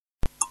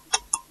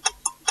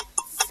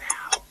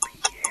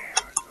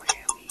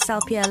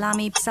Salle, Pierre,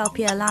 Lamy, Salle,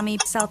 Pierre, Lamy,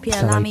 Salle,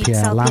 Pierre, Lamy,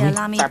 Salle, Pierre,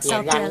 Lamy,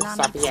 Salle,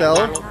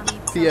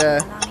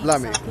 Pierre,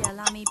 Lamy, Salle, Pierre,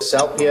 Lamy,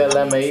 Salle, Pierre,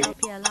 Lamy,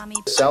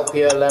 Salle,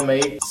 Pierre,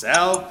 Lamy,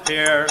 Salle,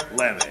 Pierre,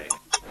 Lamy,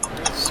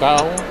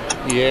 Salle,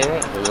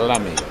 Pierre,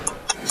 Lamy,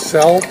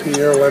 Salle,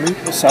 Pierre, Lamy,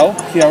 Salle,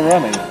 Pierre,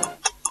 Lamy,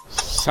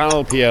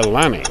 Salle, Pierre,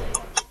 Lamy,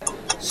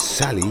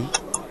 Sally,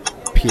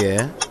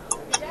 Pierre,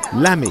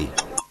 Lamy,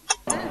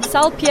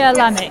 Salle, Pierre,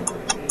 Lamy,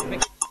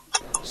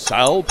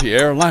 Salle,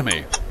 Pierre,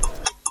 Lamy.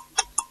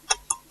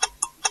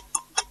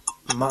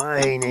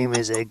 My name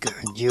is Edgar,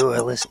 and you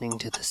are listening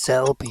to the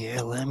Salle,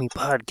 Pierre, Lamy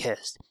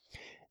podcast.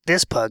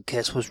 This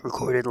podcast was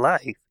recorded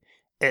live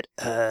at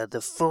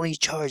the Fully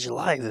Charged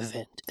Live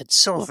event at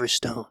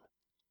Silverstone.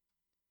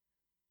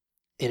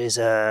 It is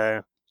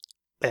an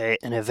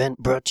event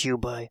brought to you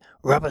by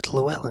Robert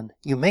Llewellyn.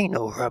 You may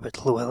know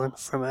Robert Llewellyn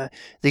from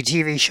the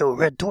TV show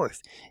Red Dwarf.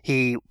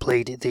 He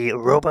played the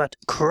robot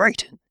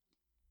Crichton.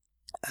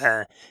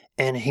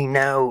 And he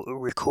now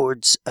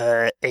records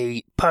a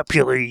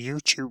popular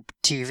YouTube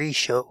TV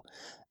show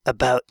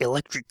about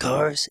electric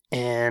cars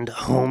and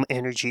home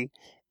energy,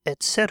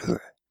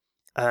 etc.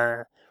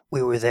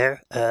 We were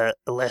there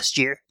last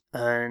year,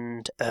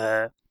 and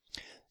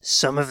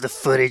some of the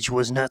footage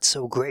was not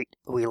so great.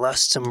 We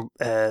lost some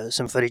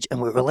footage,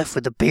 and we were left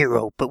with the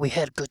B-roll, but we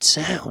had good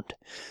sound.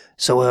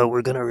 So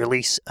we're going to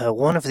release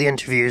one of the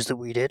interviews that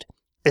we did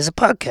as a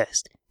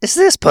podcast. It's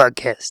this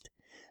podcast.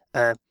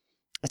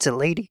 It's a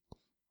lady.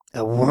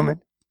 A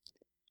woman.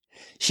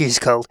 She's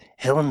called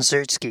Helen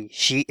Czerski.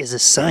 She is a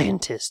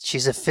scientist.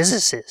 She's a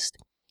physicist.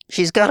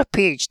 She's got a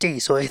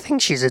PhD, so I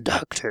think she's a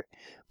doctor,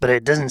 but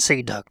it doesn't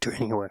say doctor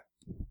anywhere.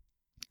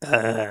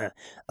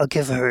 I'll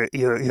give her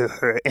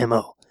her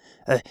MO.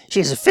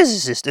 She's a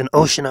physicist and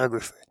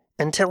oceanographer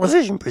and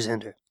television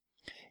presenter.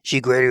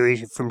 She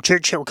graduated from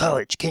Churchill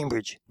College,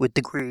 Cambridge, with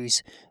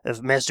degrees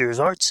of Master of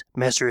Arts,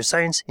 Master of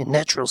Science in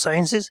Natural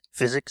Sciences,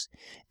 Physics,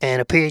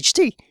 and a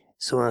PhD,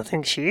 so I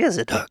think she is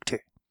a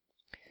doctor.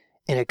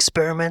 In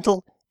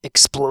experimental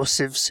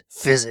explosives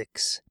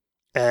physics.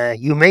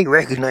 You may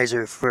recognize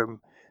her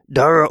from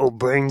Dara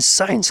O'Brien's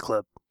Science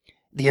Club,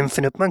 the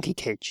Infinite Monkey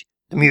Cage,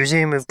 the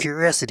Museum of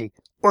Curiosity,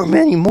 or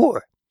many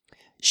more.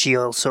 She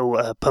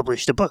also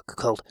published a book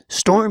called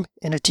Storm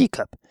in a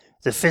Teacup,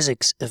 The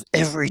Physics of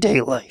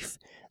Everyday Life.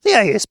 The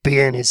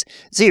ISBN is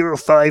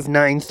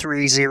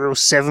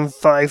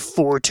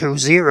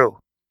 0593075420.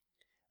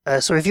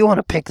 So if you want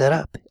to pick that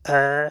up,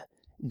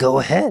 go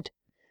ahead.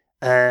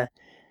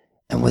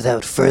 And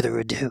without further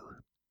ado,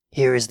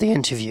 here is the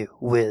interview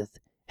with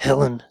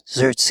Helen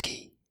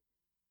Czerski.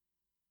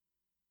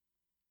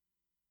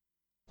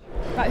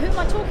 Right, who am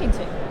I talking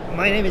to?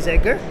 My name is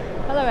Edgar.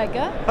 Hello,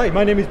 Edgar. Hi,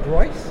 my name is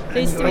Bryce.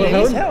 Pleased to My meet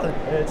name you. is Helen.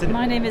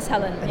 My name is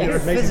Helen. And you're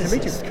a Yes.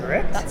 physicist,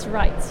 correct? That's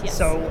right. Yes.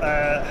 So,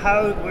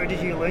 where did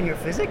you learn your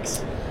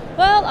physics?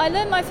 Well, I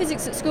learned my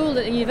physics at school at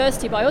the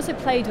university, but I also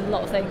played with a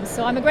lot of things.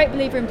 So I'm a great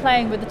believer in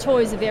playing with the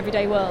toys of the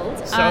everyday world,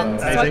 so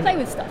I play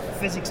with stuff.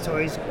 Physics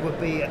toys would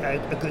be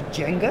a good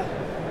Jenga.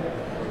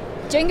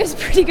 Jenga's a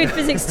pretty good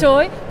physics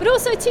toy, but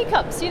also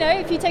teacups. You know,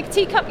 if you take a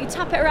teacup, you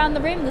tap it around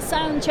the room, the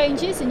sound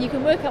changes, and you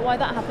can work out why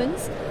that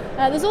happens.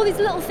 There's all these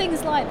little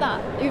things like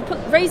that. You put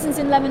raisins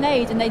in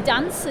lemonade and they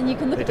dance, and you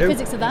can look at the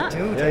physics of that.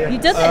 Yeah. You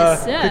did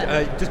this,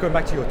 yeah. Just going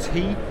back to your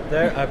tea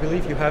there, I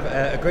believe you have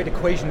a great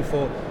equation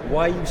for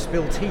why you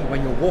spill tea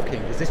when you're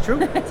walking. Is this true?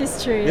 It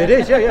is true. Yeah. It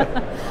is, yeah.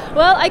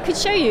 Well, I could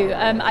show you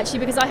actually,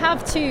 because I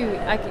have two.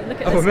 I can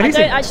look at this.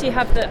 Amazing. I don't actually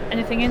have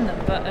anything in them,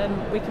 but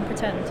we can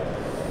pretend.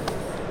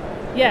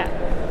 Yeah.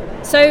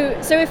 So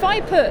if I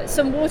put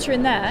some water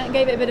in there and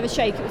gave it a bit of a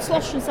shake, it would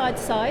slosh from side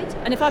to side.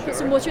 And if I put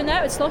some water in there,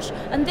 it would slosh.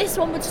 And this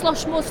one would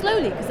slosh more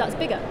slowly because that's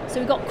bigger. So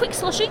we've got quick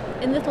sloshing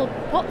in little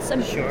pots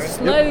and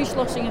slow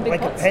sloshing in big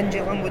pots. Like a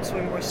pendulum would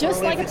swing more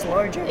slowly if it's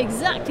larger?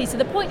 Exactly. So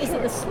the point is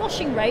that the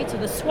sloshing rate or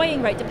the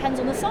swaying rate depends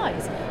on the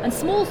size. And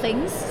small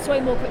things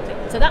sway more quickly.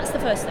 So that's the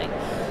first thing.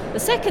 The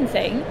second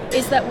thing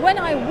is that when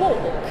I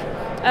walk,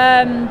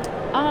 I'm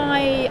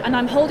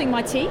holding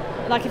my tea.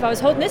 Like if I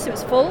was holding this, it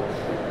was full.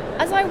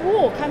 As I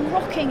walk, I'm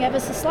rocking ever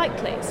so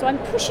slightly, so I'm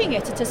pushing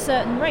it at a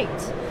certain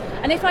rate.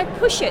 And if I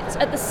push it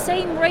at the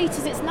same rate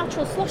as its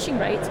natural sloshing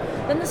rate,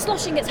 then the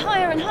sloshing gets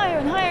higher and higher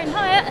and higher and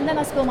higher, and then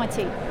I spill my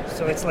tea.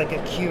 So it's like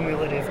a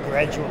cumulative,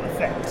 gradual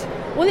effect.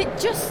 Well, it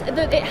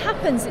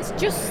happens. It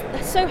just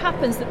so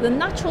happens that the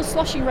natural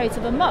sloshing rate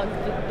of a mug,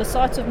 the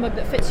size of mug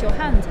that fits your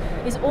hand,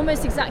 is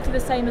almost exactly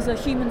the same as a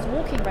human's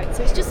walking rate.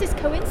 So it's just this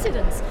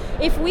coincidence.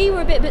 If we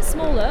were a bit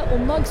smaller, or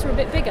mugs were a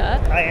bit bigger,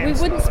 we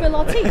wouldn't spill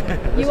our tea.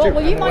 You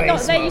might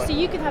not. There, so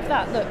you can have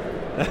that. Look.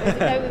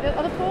 The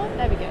other paw?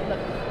 There we go. Look.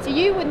 So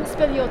you wouldn't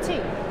spill your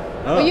tea.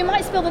 Oh. Well, you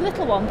might spill the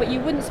little one, but you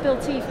wouldn't spill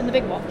tea from the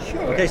big one.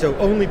 Sure. Okay, so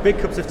only big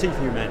cups of tea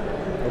for you men.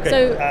 Okay.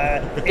 So,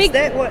 is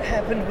that what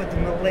happened with the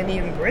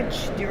Millenium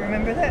Bridge? Do you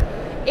remember that?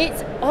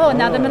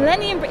 Now the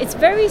Millenium Bridge, it's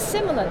very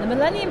similar. The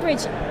Millenium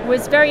Bridge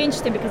was very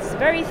interesting because it's a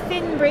very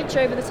thin bridge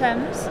over the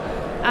Thames.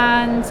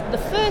 And the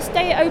first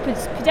day it opened,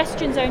 it's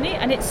pedestrians only,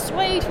 and it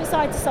swayed from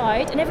side to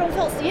side, and everyone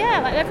felt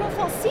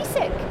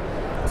seasick.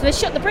 So they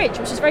shut the bridge,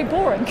 which is very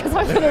boring because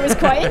I thought it was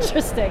quite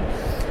interesting.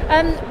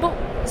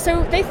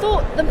 So they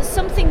thought that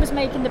something was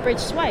making the bridge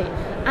sway,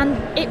 and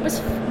it was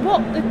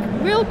what the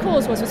real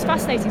cause was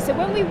fascinating. So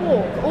when we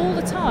walk all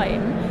the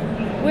time,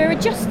 we're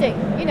adjusting.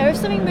 If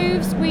something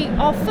moves,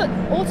 our foot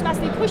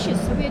automatically pushes,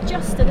 so we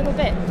adjust a little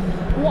bit.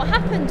 And what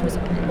happened was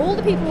all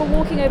the people were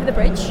walking over the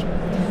bridge,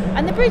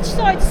 and the bridge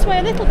started to sway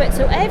a little bit,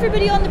 so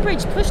everybody on the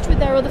bridge pushed with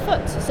their other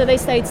foot, so they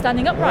stayed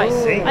standing upright.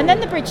 And then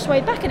the bridge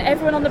swayed back, and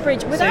everyone on the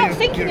bridge, without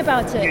thinking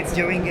about it. You're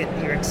doing it,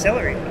 you're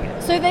accelerating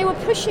it. So they were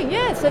pushing,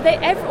 so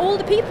all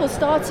the people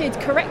started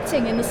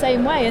correcting in the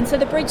same way, and so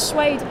the bridge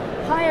swayed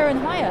higher and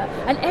higher,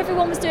 and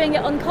everyone was doing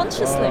it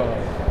unconsciously.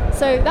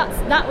 So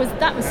that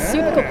was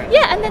super cool.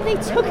 Yeah, and then they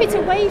took it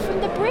away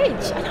from the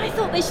bridge, and I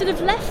thought they should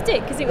have left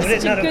it because it was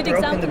such a good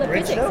example of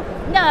physics.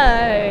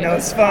 No,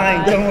 it's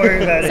fine. Don't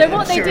worry about it. So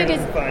what they did is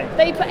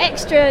they put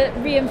extra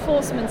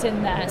reinforcement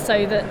in there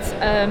so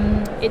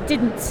that it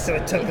didn't. So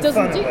it took the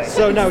fun away.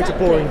 So now it's a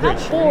boring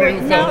bridge.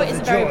 Now it's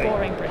a very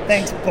boring bridge.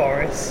 Thanks,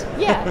 Boris.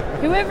 Yeah,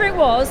 whoever it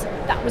was,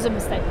 that was a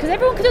mistake because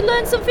everyone could have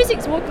learned some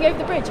physics walking over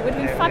the bridge. It would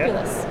have been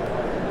fabulous.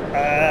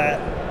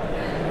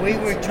 We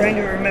were trying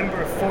to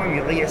remember a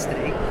formula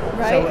yesterday.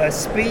 Right. So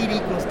speed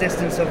equals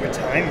distance over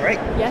time, right?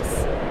 Yes.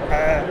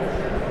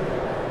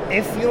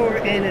 If you're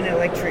in an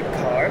electric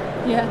car,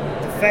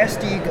 the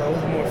faster you go,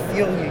 the more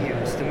fuel you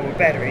use, the more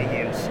battery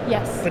you use.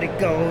 Yes. But it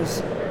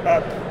goes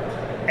up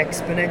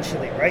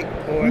exponentially, right?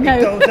 Or no.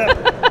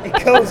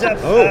 it goes up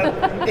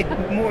it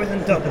more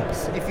than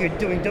doubles. If you're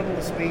doing double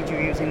the speed,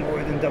 you're using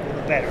more than double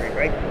the battery,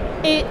 right?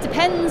 It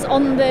depends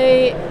on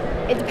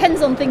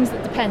things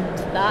that depend.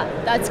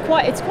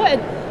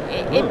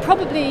 It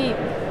probably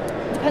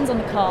depends on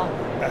the car.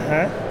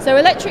 So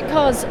electric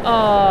cars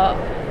are.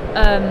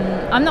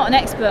 I'm not an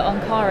expert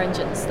on car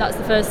engines. That's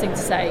the first thing to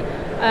say.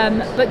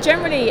 But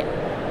generally,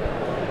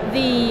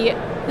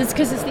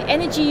 because it's the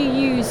energy you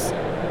use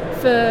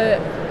for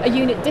a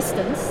unit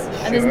distance,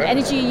 and there's an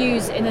energy you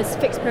use in a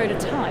fixed period of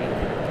time,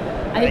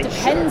 and it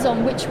depends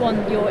on which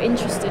one you're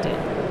interested in.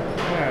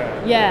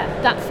 Yeah,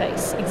 that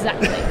face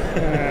exactly.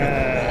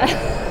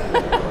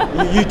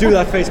 You do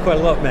that face quite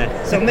a lot, man.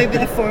 So maybe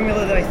the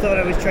formula that I thought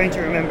I was trying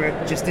to remember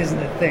just isn't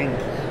a thing.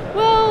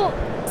 Well,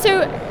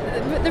 so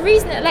the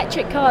reason that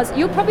electric cars,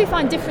 you'll probably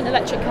find different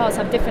electric cars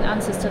have different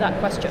answers to that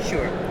question.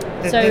 Sure.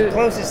 The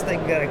closest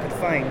thing that I could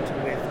find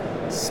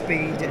with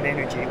speed and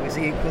energy was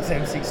E equals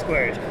MC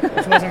squared,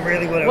 which wasn't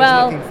really what I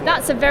was looking for. Well,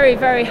 that's a very,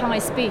 very high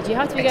speed. You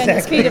have to be going at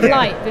the speed of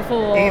light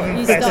before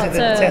you start to...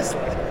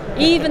 Tesla.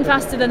 Even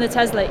faster than the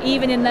Tesla,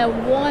 even in their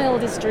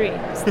wildest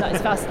dreams, that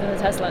is faster than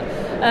the Tesla.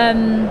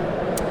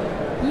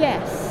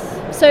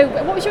 Yes. So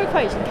what was your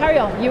equation? Carry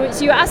on. You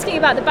were asking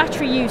about the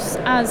battery use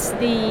as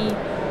the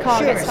car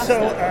gets faster.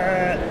 So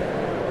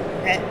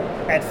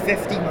at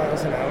 50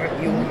 miles an hour,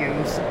 you'll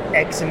use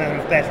X amount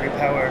of battery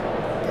power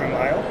per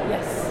mile.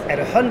 Yes. At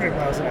 100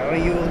 miles an hour,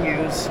 you will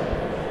use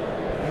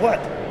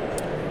what?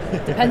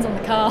 Depends on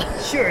the car.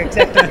 Sure,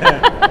 exactly.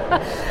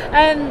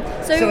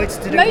 So it's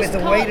to do with the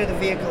weight of the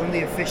vehicle and the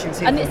efficiency of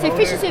the motor. And it's the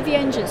efficiency of the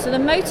engine. So the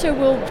motor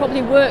will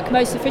probably work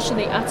most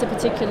efficiently at a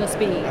particular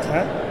speed.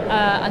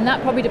 And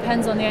that probably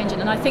depends on the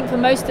engine. And I think for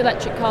most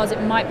electric cars, it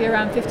might be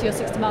around 50 or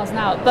 60 miles an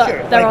hour.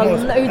 But there are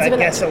loads of electric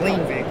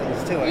gasoline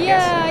vehicles too, I guess.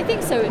 Yeah, I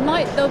think so.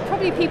 There'll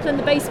probably be people in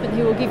the basement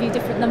who will give you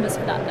different numbers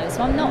for that, though.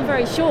 So I'm not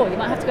very sure. You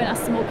might have to go and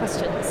ask some more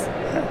questions.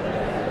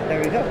 There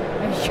we go.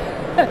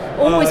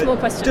 Always more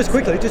questions. Just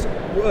quickly,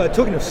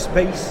 talking of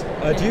space,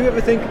 do you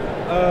ever think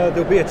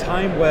there'll be a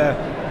time where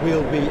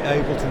we'll be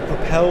able to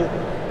propel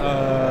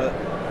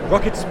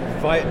rockets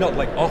via, not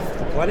like off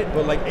the planet,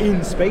 but like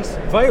in space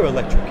via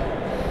electric?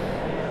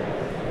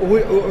 Or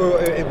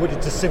would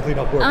it just simply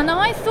not work? And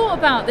I thought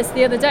about this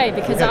the other day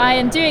because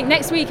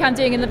next week I'm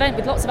doing an event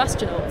with lots of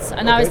astronauts,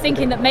 and I was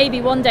thinking that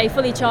maybe one day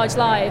Fully Charged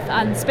Live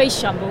and Space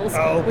Shambles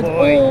would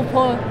all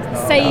put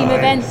same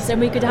events, and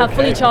we could have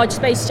Fully Charged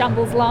Space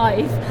Shambles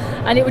live,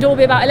 and it would all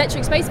be about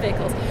electric space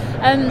vehicles.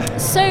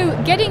 So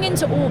getting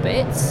into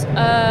orbit,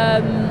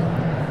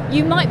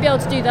 you might be able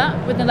to do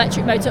that with an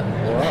electric motor.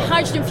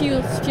 Hydrogen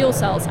fuel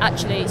cells,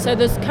 actually. So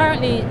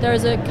there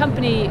is a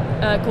company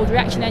called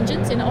Reaction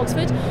Engines in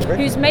Oxford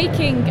who's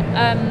making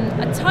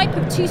a type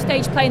of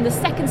two-stage plane. The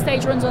second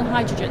stage runs on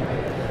hydrogen,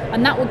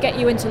 and that will get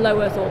you into low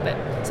Earth orbit.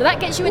 So that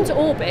gets you into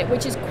orbit,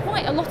 which is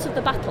quite a lot of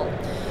the battle.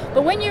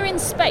 But when you're in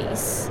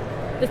space,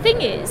 the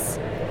thing is,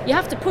 you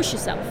have to push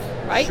yourself,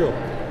 right? Sure.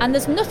 And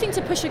there's nothing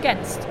to push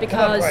against because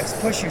Come on,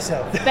 Bryce, push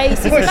yourself. Space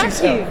is a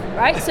vacuum,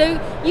 right? So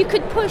you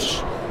could push,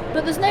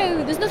 but there's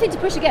nothing to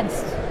push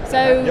against.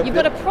 So you've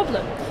got a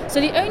problem. So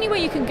the only way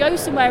you can go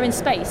somewhere in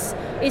space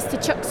is to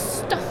chuck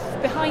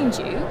stuff behind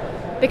you,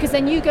 because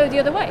then you go the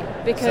other way.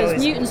 Because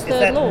Newton's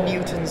third law.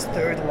 Newton's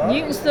third law?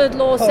 Newton's third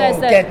law says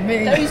that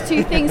those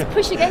two things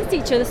push against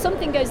each other.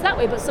 Something goes that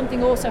way, but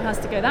something also has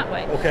to go that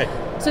way. Okay.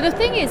 So the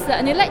thing is that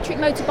an electric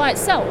motor by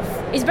itself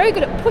is very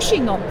good at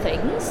pushing on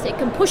things. It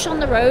can push on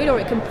the road, or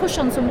it can push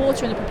on some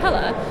water in a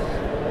propeller,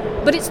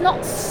 but it's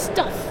not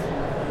stuff.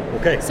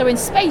 Okay. So in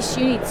space,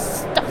 you need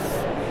stuff.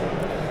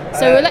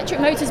 So electric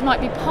motors might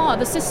be part of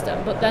the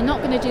system, but they're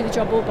not going to do the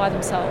job all by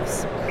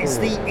themselves. Is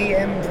the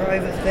EM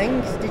drive a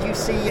thing? Did you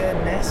see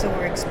NASA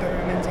were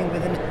experimenting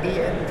with an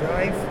EM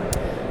drive?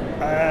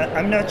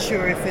 I'm not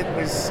sure if it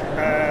was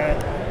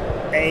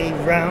a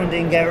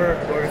rounding error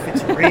or if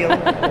it's real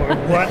or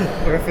what,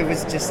 or if it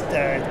was just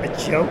a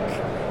joke.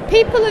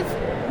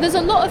 There's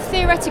a lot of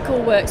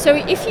theoretical work. So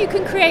if you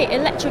can create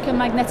electric and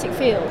magnetic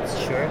fields,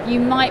 sure, you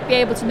might be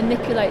able to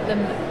manipulate them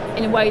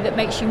in a way that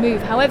makes you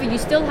move. However, you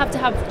still have to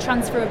have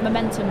transfer of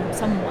momentum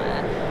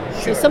somewhere.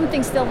 Sure. So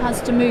something still has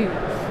to move.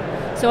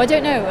 So I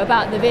don't know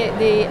about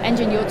the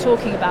engine you're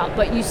talking about,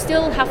 but you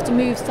still have to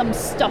move some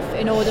stuff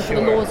in order for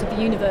the laws of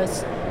the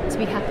universe to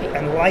be happy.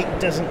 And light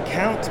doesn't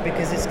count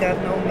because it's got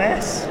no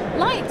mass.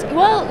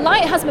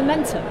 Light has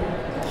momentum.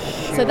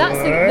 Sure. So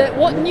that's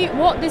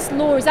what this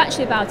law is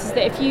actually about, is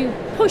that if you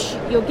push,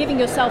 you're giving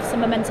yourself some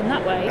momentum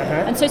that way,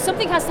 and so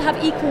something has to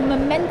have equal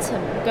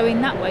momentum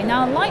going that way.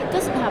 Now light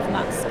doesn't have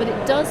mass, but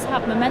it does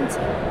have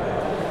momentum.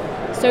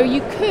 So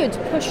you could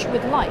push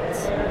with light.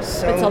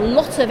 So it's a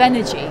lot of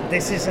energy.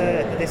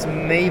 This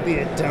may be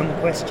a dumb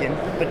question,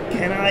 but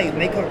can I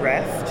make a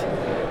raft,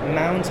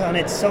 mount on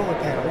its solar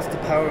panels to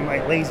power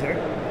my laser,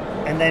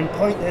 and then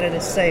point that at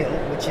a sail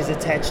which is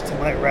attached to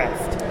my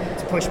raft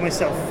to push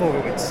myself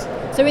forwards?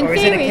 So in or theory,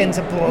 is it akin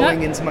to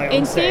blowing into my own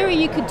in sail? theory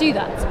you could do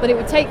that, but it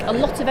would take a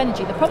lot of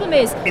energy. The problem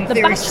is in the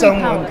theory battery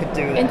someone power. could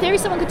do that. In theory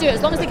someone could do it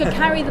as long as they could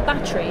carry the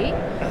battery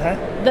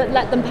that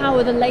let them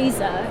power the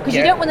laser, because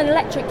you don't want an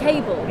electric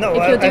cable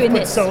if you're doing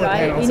this,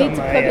 right? You need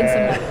to plug in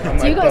somewhere.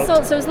 So you've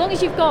got so as long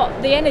as you've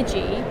got the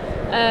energy,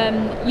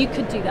 you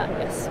could do that.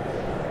 Yes.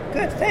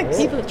 Good, thanks.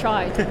 People have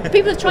tried.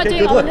 People have tried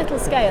doing it on a little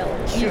scale.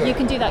 Sure. You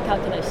can do that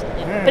calculation,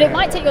 but it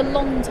might take you a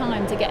long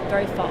time to get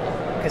very far.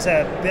 Because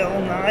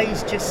Bill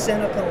Nye's just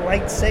sent up a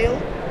light sail.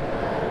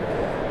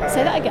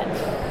 Say that again.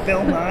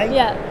 Bill Nye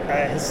Yeah.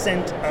 has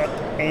sent up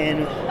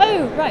an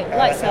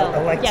light sail. a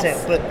light Yes. sail,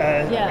 but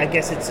Yeah. I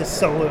guess it's a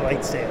solar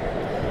light sail.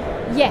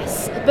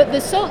 Yes, but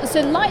so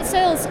light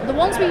sails, the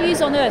ones we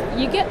use on Earth,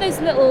 you get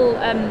those little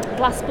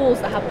glass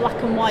balls that have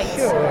black and white.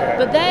 Sure.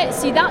 But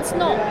see, that's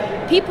not.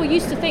 People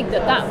used to think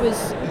that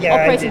was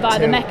operated by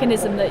the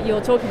mechanism that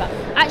you're talking about.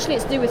 Actually,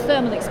 it's to do with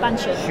thermal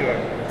expansion. Sure.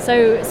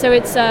 So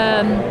it's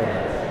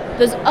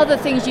there's other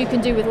things you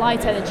can do with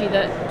light energy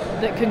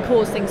that can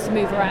cause things to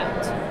move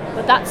around.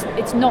 But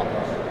it's not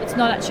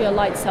actually a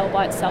light cell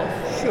by itself.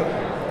 Sure.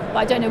 But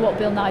I don't know what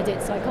Bill Nye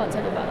did, so I can't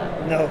tell you about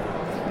that. No,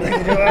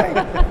 neither do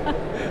I.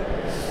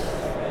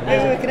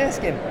 Maybe we can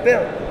ask him.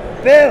 Bill!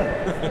 Bill!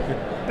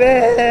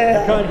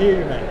 I can't hear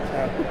you, man.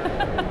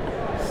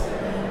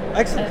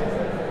 Excellent.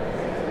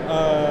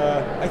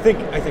 I think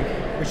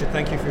we should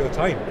thank you for your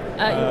time.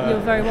 You're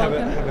very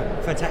welcome. Have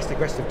a fantastic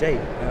rest of the day.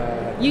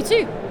 You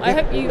too. I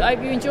hope you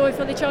enjoy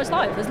Fully Charged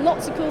Live. There's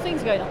lots of cool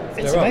things going on.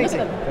 It's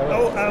amazing.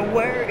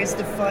 Where is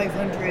the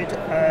 500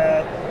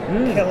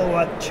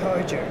 kilowatt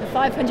charger? The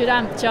 500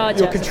 amp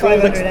charger. Your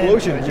controlled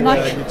explosion you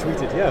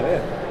tweeted,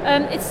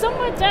 yeah. It's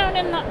somewhere down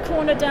in that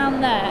corner down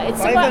there. It's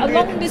somewhere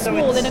along this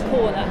wall in a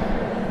corner.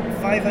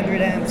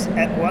 500 amps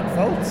at what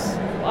volts?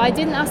 I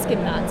didn't ask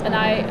him that, and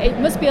it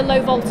must be a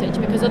low voltage,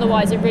 because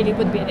otherwise it really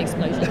would be an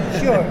explosion.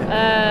 Sure.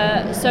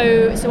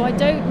 So I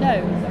don't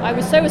know. I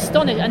was so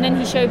astonished, and then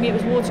he showed me it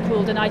was water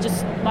cooled, and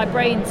my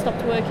brain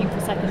stopped working for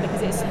a second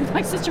because it seemed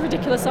like such a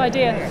ridiculous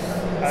idea.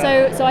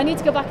 So I need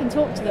to go back and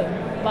talk to them,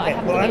 but I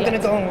haven't. Well, I'm going to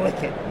go and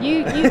lick it.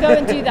 You go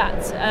and do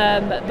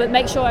that, but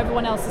make sure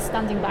everyone else is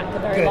standing back a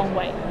very long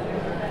way.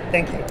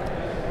 Thank you.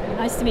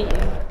 Nice to meet you.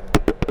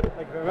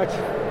 Thank you very much.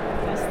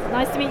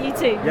 Nice to meet you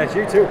too. Yes,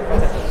 you too.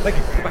 Thank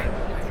you. Goodbye.